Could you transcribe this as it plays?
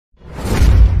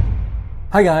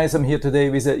Hi guys, I'm here today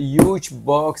with a huge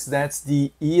box. That's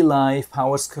the AEE LIFV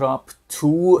PowerScrub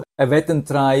 2, a wet and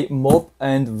dry mop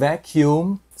and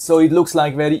vacuum. So it looks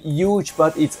like very huge,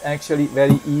 but it's actually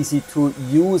very easy to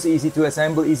use, easy to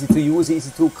assemble, easy to use,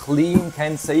 easy to clean,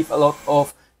 can save a lot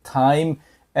of time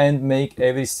and make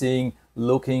everything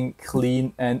looking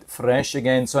clean and fresh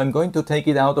again. So I'm going to take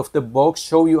it out of the box,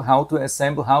 show you how to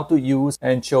assemble, how to use,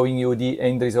 and showing you the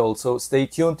end result. So stay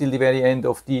tuned till the very end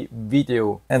of the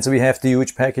video. And so we have the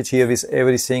huge package here with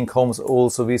everything. Comes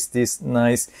also with this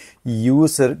nice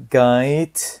user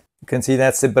guide. You can see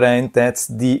that's the brand, that's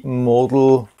the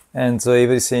model. And so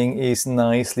everything is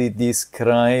nicely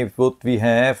described, what we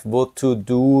have, what to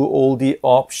do, all the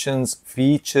options,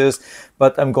 features,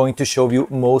 but I'm going to show you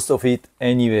most of it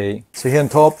anyway. So here on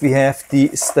top we have the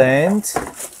stand,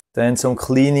 then some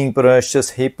cleaning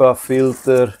brushes, HEPA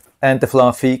filter, and the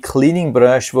fluffy cleaning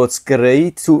brush. What's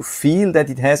great to feel that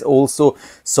it has also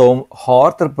some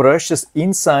harder brushes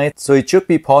inside, so it should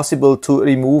be possible to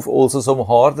remove also some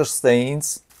harder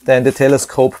stains. Then the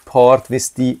telescope part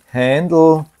with the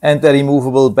handle and the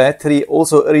removable battery,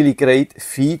 also a really great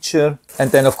feature.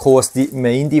 And then of course the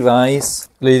main device,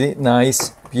 really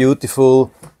nice,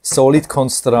 beautiful, solid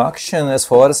construction as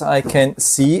far as I can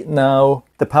see now.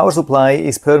 The power supply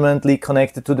is permanently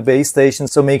connected to the base station,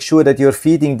 so make sure that you're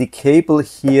feeding the cable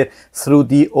here through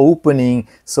the opening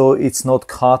so it's not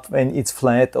cut when it's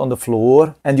flat on the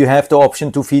floor. And you have the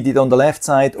option to feed it on the left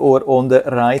side or on the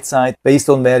right side based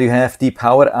on where you have the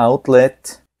power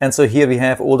outlet. And so here we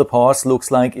have all the parts. Looks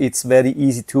like it's very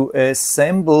easy to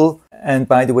assemble. And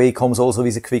by the way, it comes also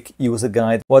with a quick user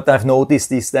guide. What I've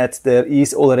noticed is that there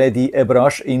is already a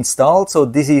brush installed. So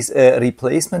this is a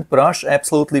replacement brush,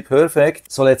 absolutely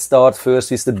perfect. So let's start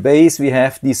first with the base. We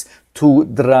have these two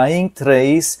drying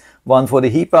trays, one for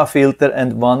the HEPA filter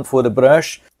and one for the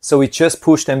brush. So we just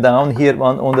push them down here,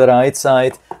 one on the right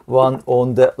side, one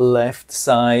on the left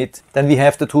side. Then we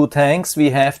have the two tanks.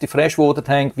 We have the fresh water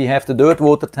tank, we have the dirt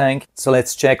water tank. So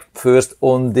let's check first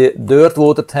on the dirt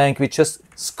water tank. We just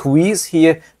squeeze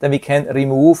here, then we can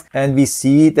remove, and we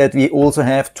see that we also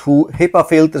have two HEPA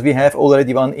filters. We have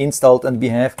already one installed and we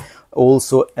have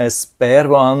also a spare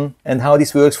one. And how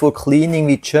this works for cleaning,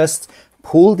 we just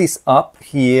pull this up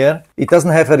here. It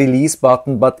doesn't have a release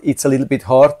button, but it's a little bit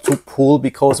hard to pull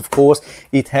because of course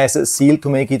it has a seal to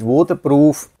make it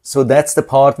waterproof. So that's the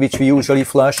part which we usually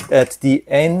flush at the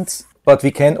end. But we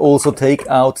can also take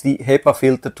out the HEPA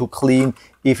filter to clean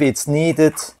if it's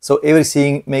needed. So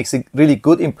everything makes a really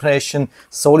good impression,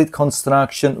 solid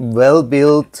construction, well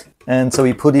built. And so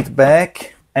we put it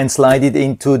back and slide it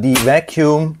into the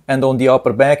vacuum. And on the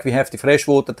upper back we have the fresh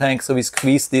water tank, so we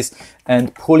squeeze this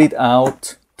and pull it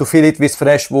out. To fill it with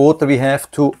fresh water we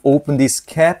have to open this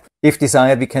cap. If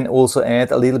desired, we can also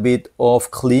add a little bit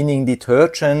of cleaning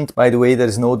detergent. By the way, there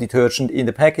is no detergent in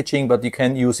the packaging, but you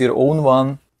can use your own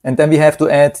one. And then we have to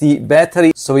add the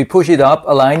battery. So we push it up,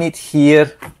 align it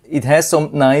here. It has some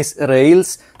nice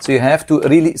rails, so you have to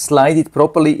really slide it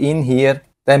properly in here.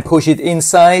 Then push it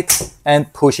inside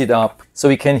and push it up. So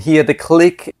we can hear the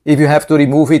click. If you have to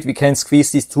remove it, we can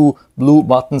squeeze these two blue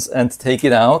buttons and take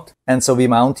it out. And so we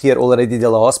mount here already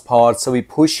the last part. So we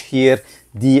push here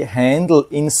the handle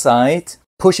inside.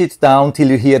 Push it down till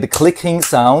you hear the clicking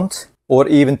sound, or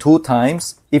even 2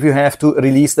 times. If you have to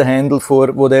release the handle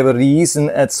for whatever reason,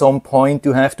 at some point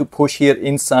you have to push here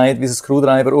inside with a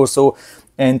screwdriver or so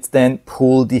and then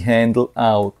pull the handle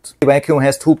out. The vacuum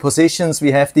has 2 positions.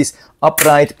 We have this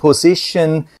upright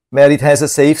position where it has a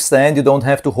safe stand. You don't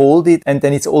have to hold it, and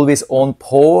then it's always on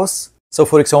pause. So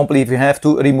for example, if you have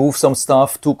to remove some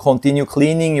stuff to continue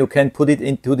cleaning, you can put it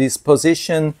into this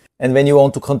position. And when you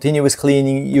want to continue with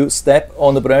cleaning, you step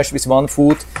on the brush with one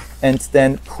foot and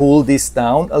then pull this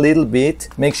down a little bit.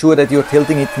 Make sure that you're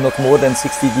tilting it not more than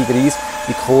 60 degrees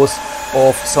because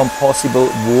of some possible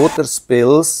water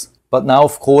spills. But now,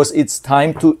 of course, it's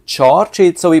time to charge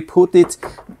it. So we put it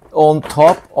on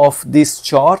top of this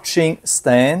charging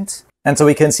stand. And so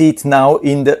we can see it now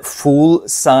in the full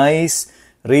size.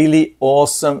 Really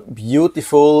awesome,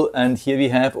 beautiful. And here we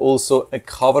have also a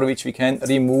cover which we can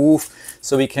remove,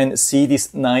 so we can see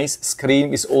this nice screen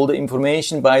with all the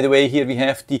information. By the way, here we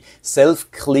have the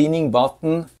self-cleaning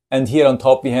button. And here on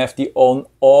top we have the on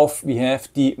off, we have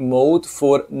the mode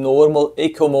for normal,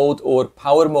 eco mode or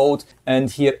power mode, and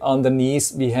here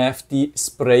underneath we have the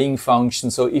spraying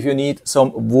function. So if you need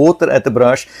some water at the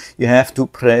brush, you have to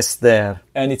press there.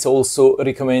 And it's also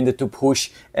recommended to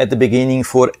push at the beginning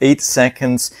for 8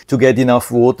 seconds to get enough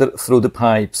water through the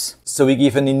pipes. So we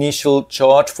give an initial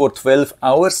charge for 12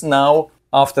 hours now.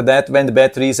 After that, when the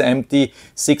battery is empty,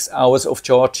 6 hours of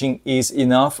charging is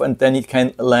enough, and then it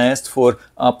can last for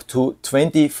up to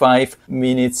 25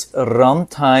 minutes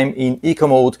runtime in eco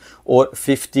mode or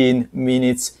 15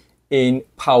 minutes in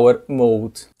power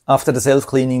mode. After the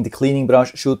self-cleaning, the cleaning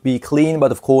brush should be clean,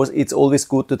 but of course it's always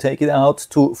good to take it out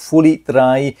to fully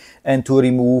dry and to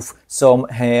remove some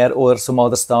hair or some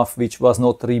other stuff which was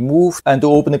not removed. And to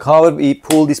open the cover, we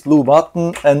pull this blue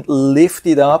button and lift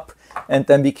it up, and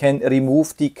then we can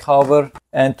remove the cover.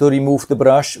 And to remove the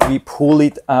brush, we pull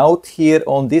it out here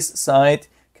on this side.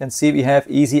 You can see we have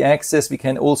easy access. We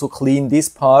can also clean this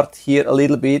part here a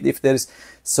little bit if there's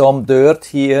some dirt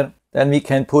here. Then we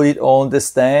can put it on the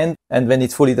stand, and when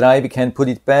it's fully dry, we can put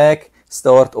it back,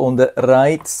 start on the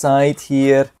right side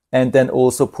here, and then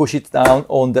also push it down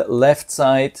on the left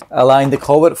side. Align the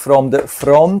cover from the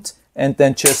front, and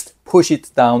then just push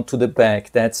it down to the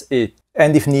back. That's it.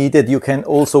 And if needed, you can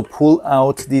also pull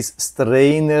out this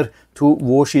strainer to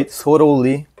wash it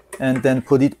thoroughly and then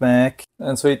put it back.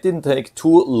 And so it didn't take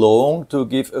too long to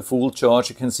give a full charge.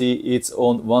 You can see it's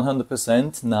on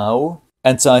 100% now.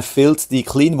 And so I filled the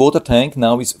clean water tank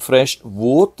now with fresh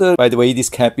water. By the way, this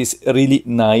cap is really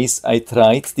nice. I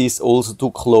tried this also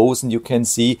to close, and you can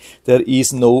see there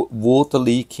is no water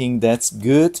leaking. That's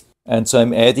good. And so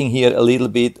I'm adding here a little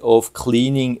bit of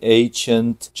cleaning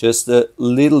agent, just a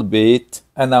little bit.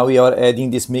 And now we are adding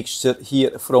this mixture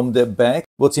here from the back.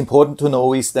 What's important to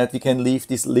know is that we can leave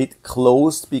this lid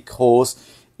closed because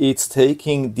it's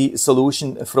taking the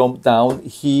solution from down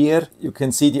here. You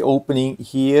can see the opening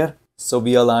here. So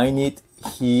we align it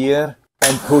here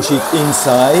and push it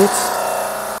inside.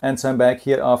 And so I'm back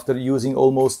here after using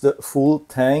almost the full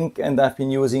tank, and I've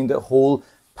been using the whole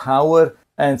power.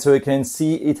 And so you can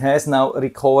see it has now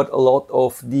recovered a lot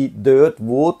of the dirt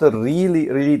water,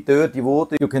 really dirty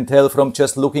water. You can tell from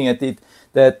just looking at it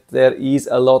that there is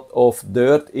a lot of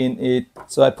dirt in it.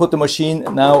 So I put the machine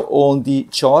now on the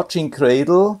charging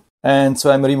cradle, and so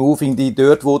I'm removing the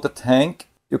dirt water tank.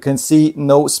 You can see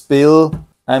no spill.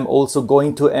 I'm also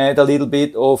going to add a little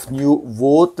bit of new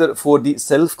water for the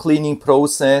self-cleaning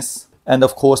process. And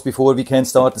of course, before we can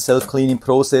start the self-cleaning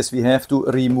process, we have to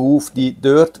remove the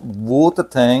dirt water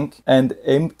tank and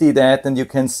empty that. And you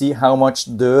can see how much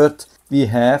dirt we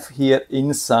have here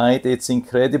inside. It's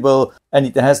incredible. And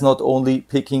it has not only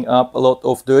picking up a lot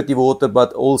of dirty water,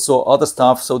 but also other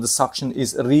stuff. So the suction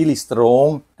is really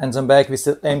strong. And I'm back with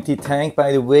the empty tank.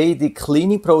 By the way, the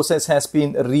cleaning process has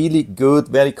been really good,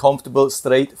 very comfortable,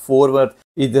 straightforward.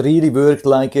 It really worked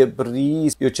like a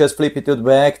breeze. You just flip it to the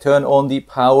back, turn on the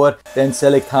power, then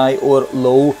select high or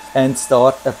low and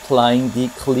start applying the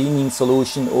cleaning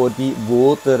solution or the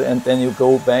water, and then you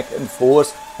go back and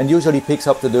forth and usually picks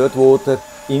up the dirt water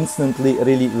instantly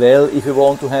really well. If you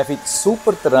want to have it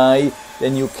super dry,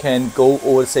 then you can go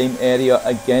over the same area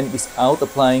again without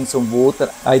applying some water.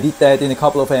 I did that in a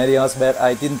couple of areas where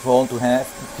I didn't want to have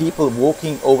people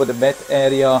walking over the wet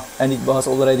area, and it was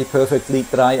already perfectly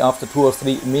dry after 2 or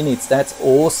 3 minutes. That's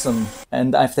awesome.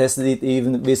 And I've tested it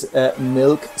even with a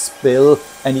milk spill,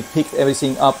 and it picked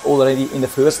everything up already in the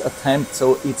first attempt.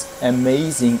 So it's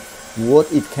amazing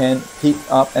what it can pick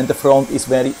up, and the front is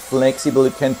very flexible.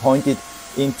 You can point it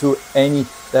into any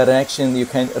direction. You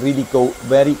can really go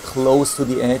very close to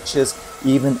the edges,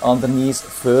 even underneath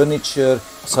furniture.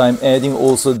 So I'm adding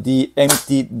also the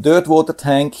empty dirt water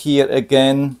tank here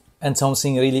again. And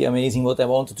something really amazing what I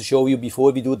wanted to show you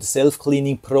before we do the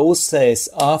self-cleaning process.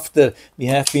 After we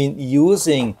have been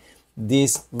using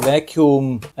this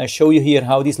vacuum, I show you here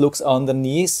how this looks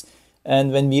underneath.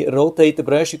 And when we rotate the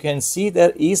brush, you can see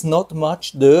there is not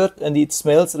much dirt, and it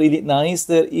smells really nice.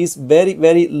 There is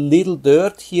very little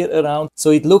dirt here around.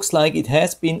 So it looks like it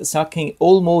has been sucking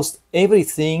almost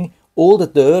everything, all the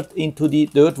dirt, into the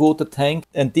dirt water tank,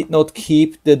 and did not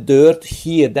keep the dirt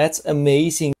here. That's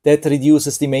amazing. That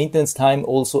reduces the maintenance time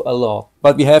also a lot.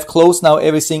 But we have closed now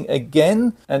everything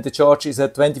again, and the charge is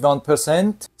at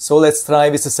 21%. So let's try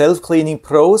with the self-cleaning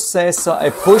process. So I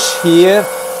push here.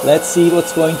 Let's see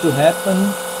what's going to happen.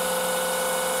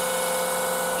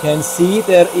 Can see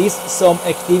there is some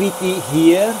activity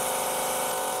here.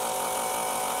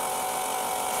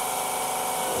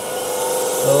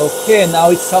 Okay,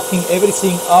 now it's sucking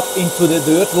everything up into the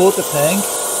dirt water tank.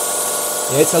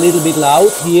 Yeah, it's a little bit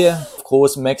loud here. Of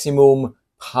course, maximum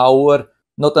power,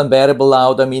 not unbearable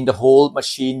loud. I mean, the whole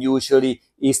machine usually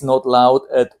is not loud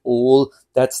at all.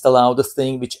 That's the loudest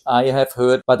thing which I have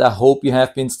heard, but I hope you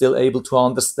have been still able to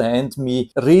understand me.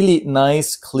 Really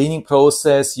nice cleaning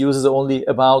process, uses only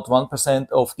about 1%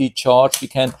 of the charge. We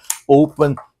can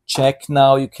open, check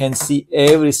now. You can see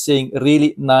everything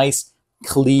really nice,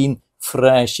 clean,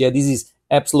 fresh. Yeah, this is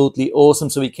absolutely awesome.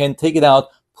 So we can take it out,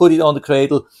 put it on the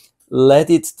cradle, let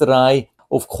it dry.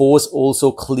 Of course,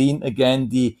 also clean again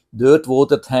the dirt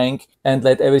water tank and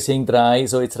let everything dry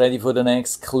so it's ready for the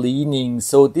next cleaning.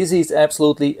 So this is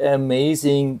absolutely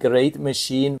amazing, great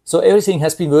machine. So everything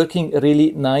has been working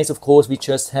really nice. Of course, we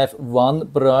just have one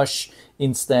brush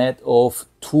instead of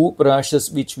two brushes,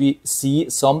 which we see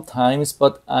sometimes,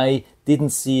 but I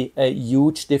didn't see a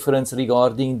huge difference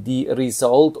regarding the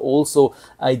result. Also,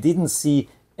 I didn't see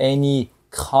any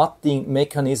cutting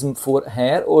mechanism for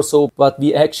hair or so, but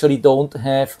we actually don't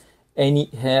have any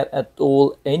hair at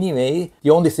all anyway. The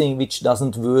only thing which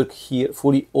doesn't work here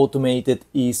fully automated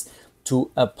is to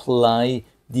apply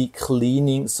the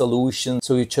cleaning solution.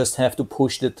 So you just have to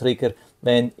push the trigger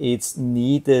when it's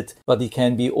needed, but it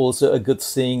can be also a good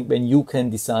thing when you can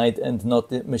decide and not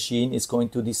the machine is going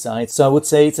to decide. So I would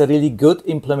say it's a really good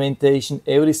implementation,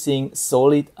 everything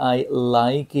solid. I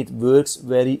like it, works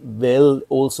very well.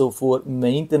 Also for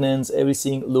maintenance,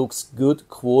 everything looks good,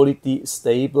 quality,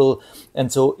 stable.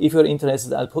 And so if you're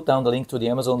interested, I'll put down the link to the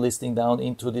Amazon listing down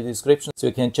into the description so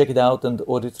you can check it out and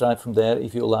order it right from there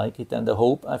if you like it. And I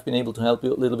hope I've been able to help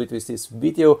you a little bit with this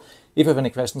video. If you have any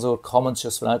questions or comments,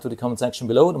 just write to the comment section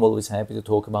below. I'm always happy to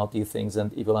talk about these things.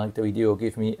 And if you like the video,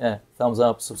 give me a thumbs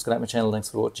up, subscribe my channel. Thanks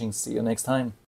for watching. See you next time.